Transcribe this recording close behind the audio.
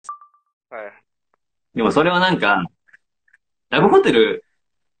はい。でもそれはなんか、ラブホテル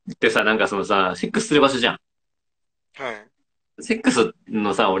ってさ、なんかそのさ、セックスする場所じゃん。はい。セックス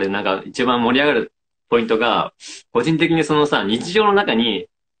のさ、俺なんか一番盛り上がるポイントが、個人的にそのさ、日常の中に、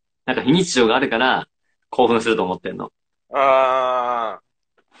なんか非日常があるから興奮すると思ってんの。ああ、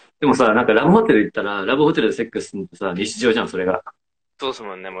でもさ、なんかラブホテル行ったら、ラブホテルでセックスするのってさ、日常じゃん、それが。そうです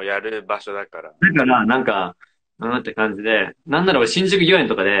もんね。もうやる場所だから。だから、なんか、って感じで、なんなら俺新宿御苑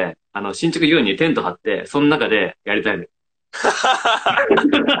とかで、新宿御苑にテント張って、その中でやりたいの。今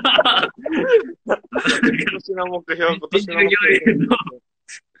年の目標、今年新宿御の目標苑の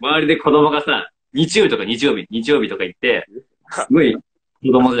周りで子供がさ、日曜日とか行って、すごい子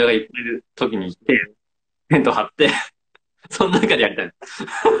供がいっぱいいる時に行って、テント張って、その中でやりたい。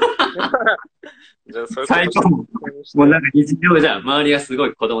じゃあ、それ今年の最高。目標にして。もうなんか日常じゃん。周りがすご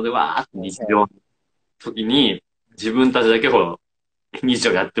い子供でわーって日常の時に、自分たちだけ日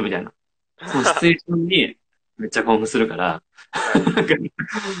常やってるみたいな。そのシチュエーションにめっちゃ興奮するから、はい。なんか、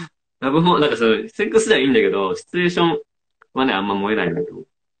ラブホ、なんかその、セックスではいいんだけど、シチュエーションはね、あんま燃えないんだけど。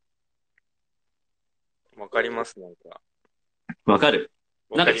わかります、なんか。わかる？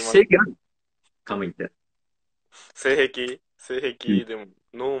なんか、わかります。性癖ある？カムイって。性癖うん。でも、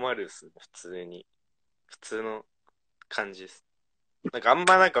ノーマルっす。普通に。普通の感じです。なんかあん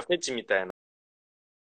まなんかフェチみたいな